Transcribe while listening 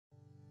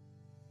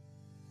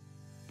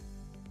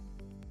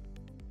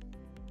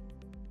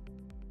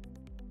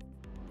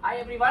Hi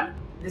everyone,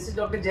 this is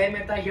Dr.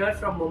 Mehta here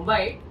from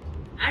Mumbai,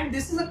 and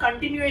this is a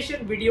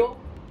continuation video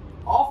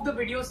of the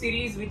video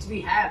series which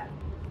we have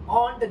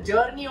on the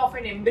journey of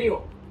an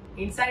embryo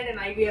inside an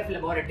IVF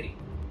laboratory.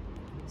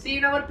 See,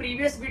 in our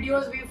previous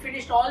videos we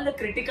finished all the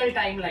critical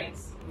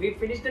timelines. We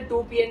finished the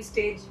 2PN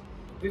stage,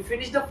 we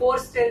finished the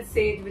 4-cell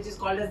stage which is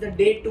called as the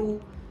day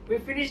 2, we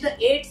finished the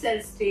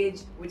 8-cell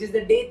stage which is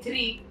the day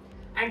 3,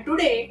 and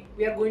today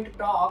we are going to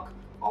talk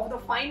of the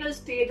final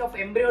stage of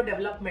embryo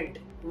development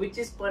which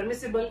is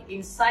permissible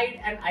inside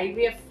an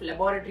IVF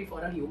laboratory for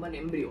a human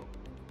embryo.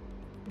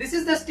 This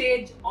is the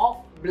stage of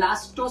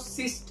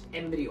Blastocyst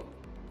embryo.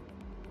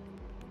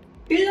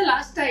 Till the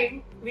last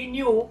time we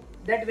knew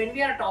that when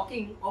we are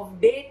talking of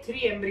day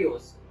 3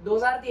 embryos,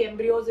 those are the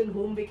embryos in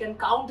whom we can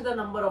count the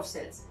number of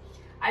cells.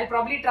 I'll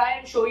probably try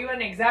and show you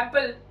an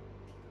example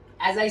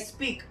as I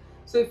speak.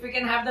 So if we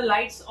can have the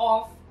lights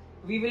off,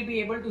 we will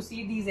be able to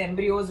see these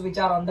embryos which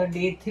are on the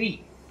day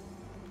 3.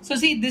 So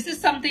see, this is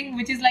something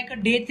which is like a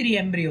day 3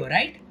 embryo,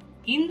 right?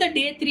 In the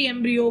day 3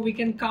 embryo, we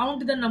can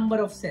count the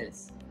number of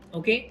cells,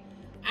 okay?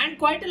 And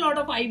quite a lot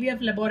of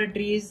IVF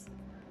laboratories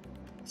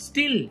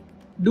still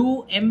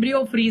do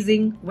embryo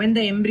freezing when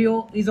the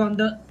embryo is on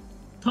the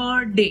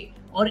 3rd day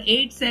or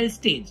 8-cell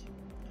stage.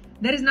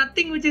 There is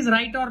nothing which is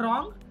right or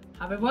wrong.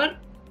 However,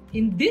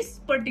 in this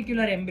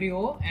particular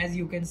embryo, as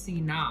you can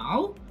see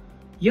now,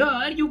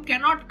 here you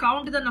cannot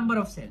count the number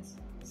of cells.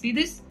 See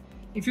this?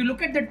 If you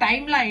look at the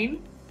timeline,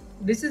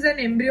 this is an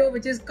embryo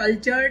which is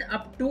cultured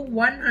up to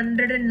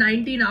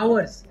 119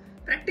 hours,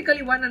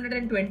 practically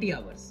 120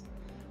 hours.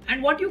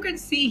 And what you can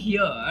see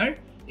here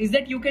is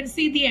that you can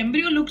see the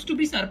embryo looks to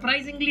be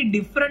surprisingly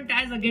different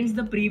as against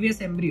the previous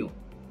embryo.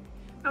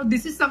 Now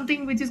this is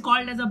something which is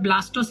called as a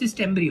blastocyst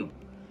embryo.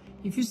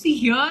 If you see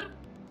here,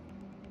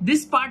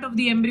 this part of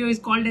the embryo is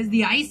called as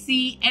the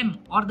ICM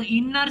or the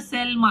inner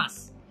cell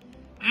mass,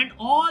 and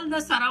all the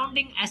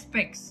surrounding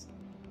aspects,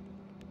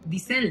 the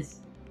cells,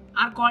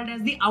 are called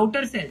as the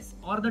outer cells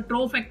or the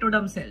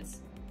trophectoderm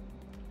cells.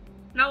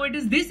 Now it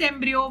is this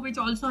embryo which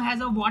also has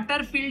a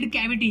water-filled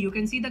cavity. You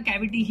can see the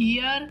cavity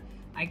here.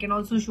 I can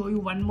also show you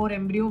one more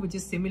embryo which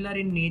is similar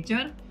in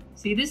nature.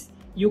 See this?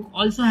 You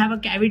also have a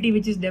cavity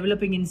which is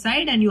developing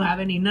inside, and you have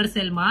an inner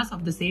cell mass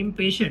of the same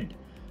patient.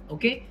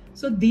 Okay,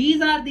 so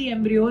these are the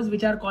embryos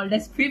which are called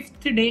as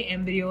 5th day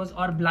embryos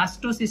or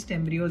blastocyst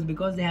embryos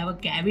because they have a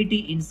cavity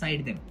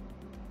inside them.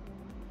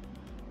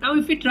 Now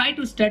if we try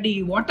to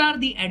study what are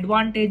the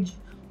advantage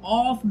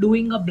of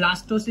doing a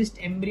blastocyst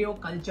embryo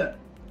culture.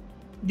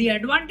 The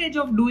advantage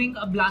of doing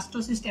a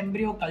blastocyst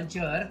embryo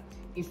culture,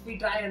 if we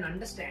try and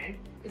understand,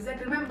 is that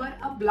remember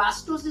a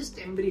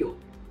blastocyst embryo,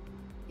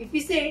 if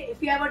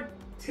we have a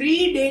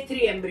 3 day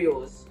 3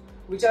 embryos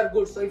which are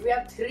good, so if we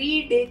have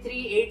 3 day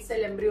 3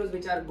 8-cell embryos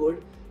which are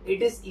good,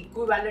 it is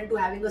equivalent to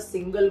having a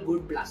single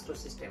good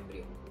blastocyst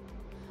embryo.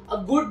 A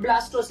good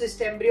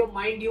blastocyst embryo,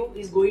 mind you,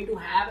 is going to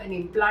have an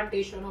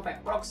implantation of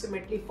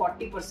approximately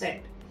 40%.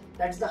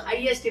 That's the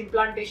highest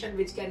implantation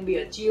which can be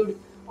achieved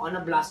on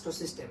a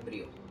blastocyst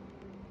embryo.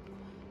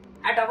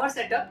 At our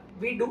setup,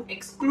 we do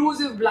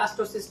exclusive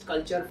blastocyst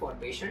culture for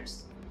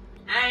patients,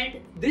 and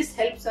this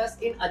helps us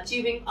in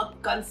achieving a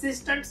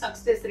consistent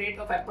success rate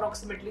of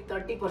approximately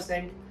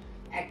 30%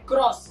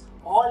 across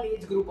all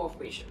age group of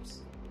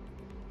patients.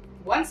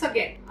 Once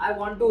again, I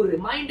want to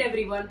remind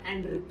everyone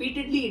and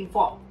repeatedly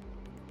inform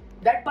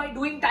that by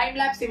doing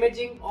time-lapse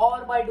imaging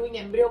or by doing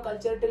embryo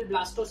culture till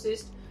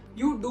blastocyst,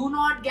 you do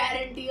not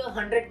guarantee a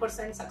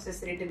 100%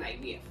 success rate in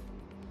IVF.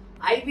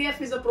 IVF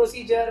is a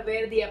procedure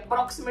where the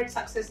approximate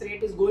success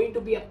rate is going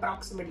to be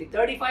approximately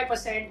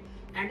 35%,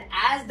 and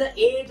as the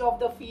age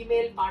of the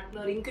female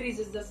partner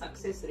increases, the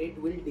success rate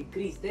will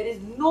decrease. There is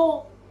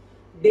no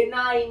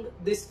denying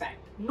this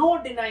fact.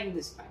 No denying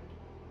this fact.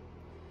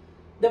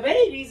 The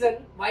very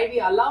reason why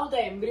we allow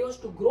the embryos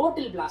to grow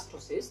till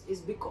blastocyst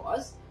is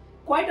because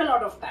quite a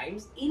lot of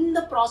times in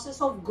the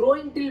process of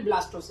growing till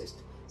blastocyst,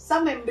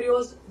 some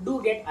embryos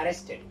do get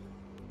arrested.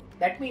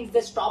 That means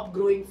they stop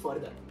growing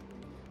further.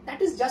 That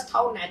is just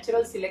how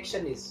natural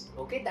selection is.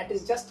 Okay, that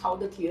is just how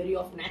the theory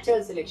of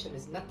natural selection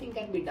is. Nothing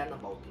can be done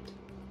about it.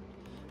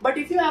 But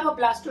if you have a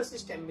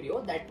blastocyst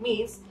embryo, that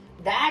means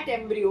that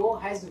embryo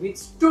has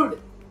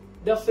withstood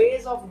the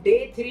phase of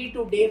day 3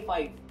 to day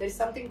 5. There is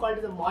something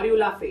called the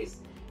morula phase.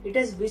 It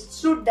has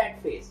withstood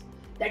that phase.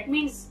 That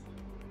means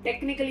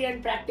technically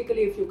and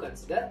practically, if you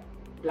consider,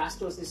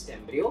 blastocyst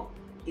embryo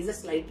is a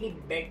slightly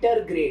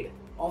better grade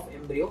of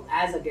embryo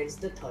as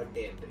against the 3rd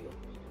day embryo.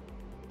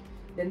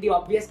 Then the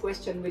obvious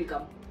question will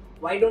come,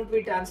 why don't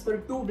we transfer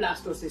 2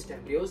 blastocyst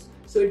embryos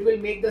so it will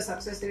make the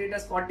success rate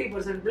as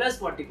 40% plus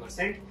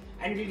 40%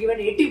 and it will give an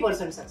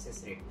 80%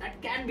 success rate?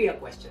 That can be a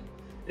question.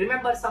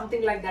 Remember,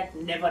 something like that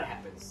never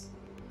happens.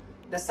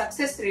 The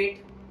success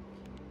rate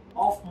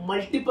of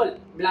multiple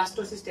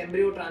blastocyst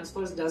embryo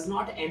transfers does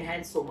not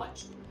enhance so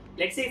much.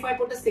 Let's say if I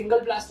put a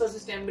single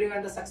blastocyst embryo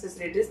and the success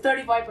rate is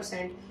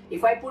 35%,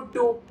 if I put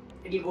 2,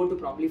 it will go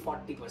to probably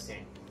 40%,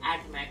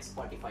 at max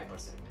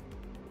 45%.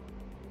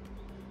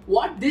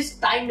 What this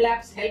time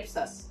lapse helps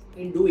us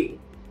in doing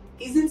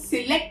is in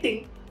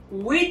selecting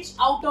which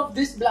out of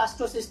this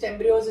blastocyst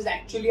embryos is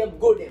actually a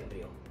good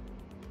embryo.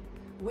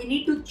 We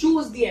need to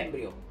choose the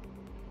embryo.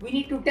 We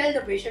need to tell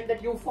the patient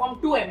that you form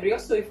 2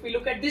 embryos. So if we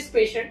look at this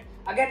patient,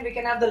 again we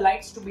can have the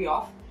lights to be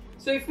off.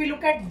 So if we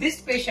look at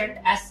this patient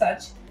as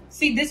such,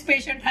 see, this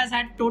patient has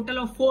had total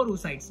of 4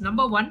 oocytes.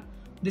 Number 1,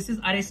 this is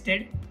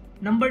arrested.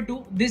 Number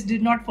 2, this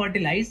did not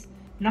fertilize.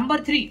 Number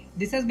 3,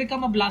 this has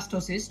become a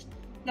blastocyst.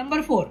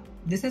 Number 4,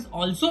 this has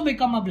also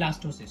become a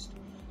blastocyst.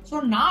 So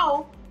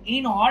now,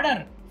 in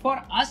order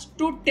for us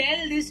to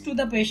tell this to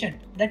the patient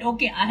that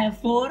okay, I have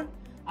 4,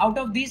 out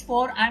of these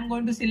 4 I am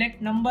going to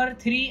select number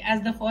 3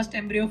 as the first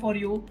embryo for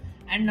you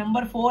and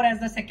number 4 as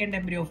the second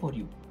embryo for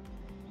you.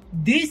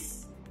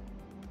 This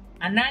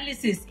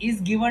analysis is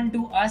given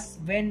to us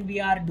when we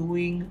are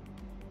doing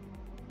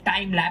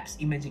time-lapse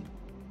imaging.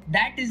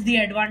 That is the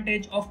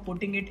advantage of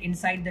putting it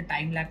inside the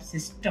time-lapse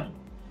system.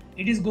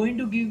 It is going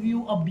to give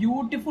you a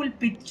beautiful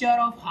picture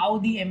of how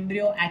the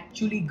embryo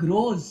actually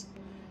grows.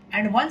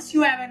 And once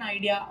you have an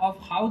idea of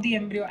how the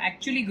embryo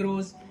actually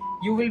grows,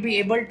 you will be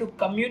able to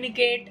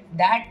communicate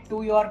that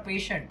to your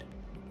patient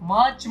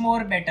much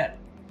more better.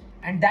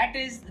 And that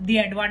is the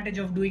advantage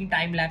of doing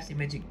time-lapse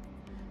imaging.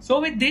 So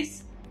with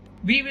this,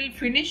 we will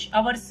finish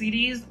our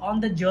series on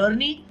the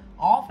journey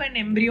of an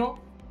embryo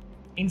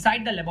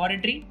inside the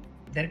laboratory.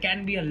 There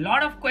can be a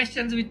lot of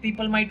questions which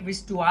people might wish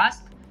to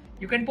ask.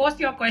 You can post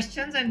your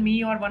questions and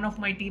me or one of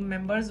my team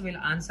members will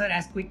answer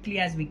as quickly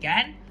as we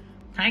can.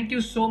 Thank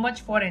you so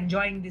much for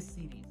enjoying this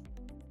series.